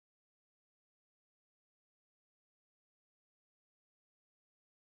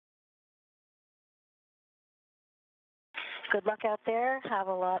Good luck out there. Have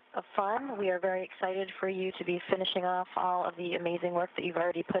a lot of fun. We are very excited for you to be finishing off all of the amazing work that you've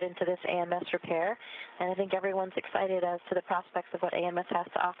already put into this AMS repair. And I think everyone's excited as to the prospects of what AMS has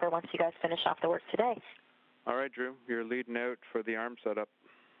to offer once you guys finish off the work today. All right, Drew, your lead note for the arm setup.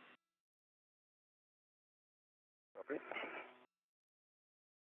 Copy.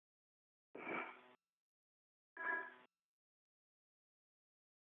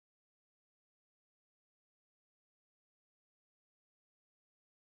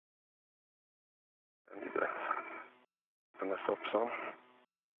 I need to open this up some.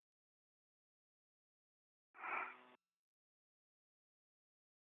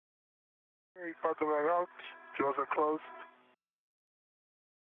 Hey, parking right out. Doors are closed.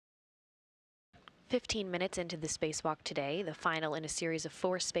 15 minutes into the spacewalk today, the final in a series of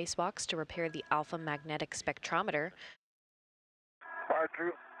 4 spacewalks to repair the alpha magnetic spectrometer. All right,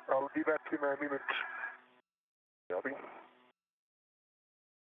 Drew. I'll be back in a minute. Copy.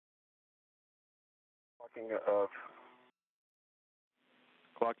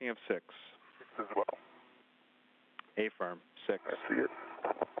 Clocking of 6. 6 as well. A-firm, 6. I see it.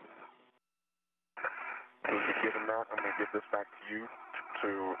 So given that, I'm going to give this back to you to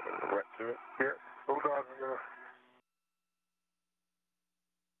write to it. Here, hold on.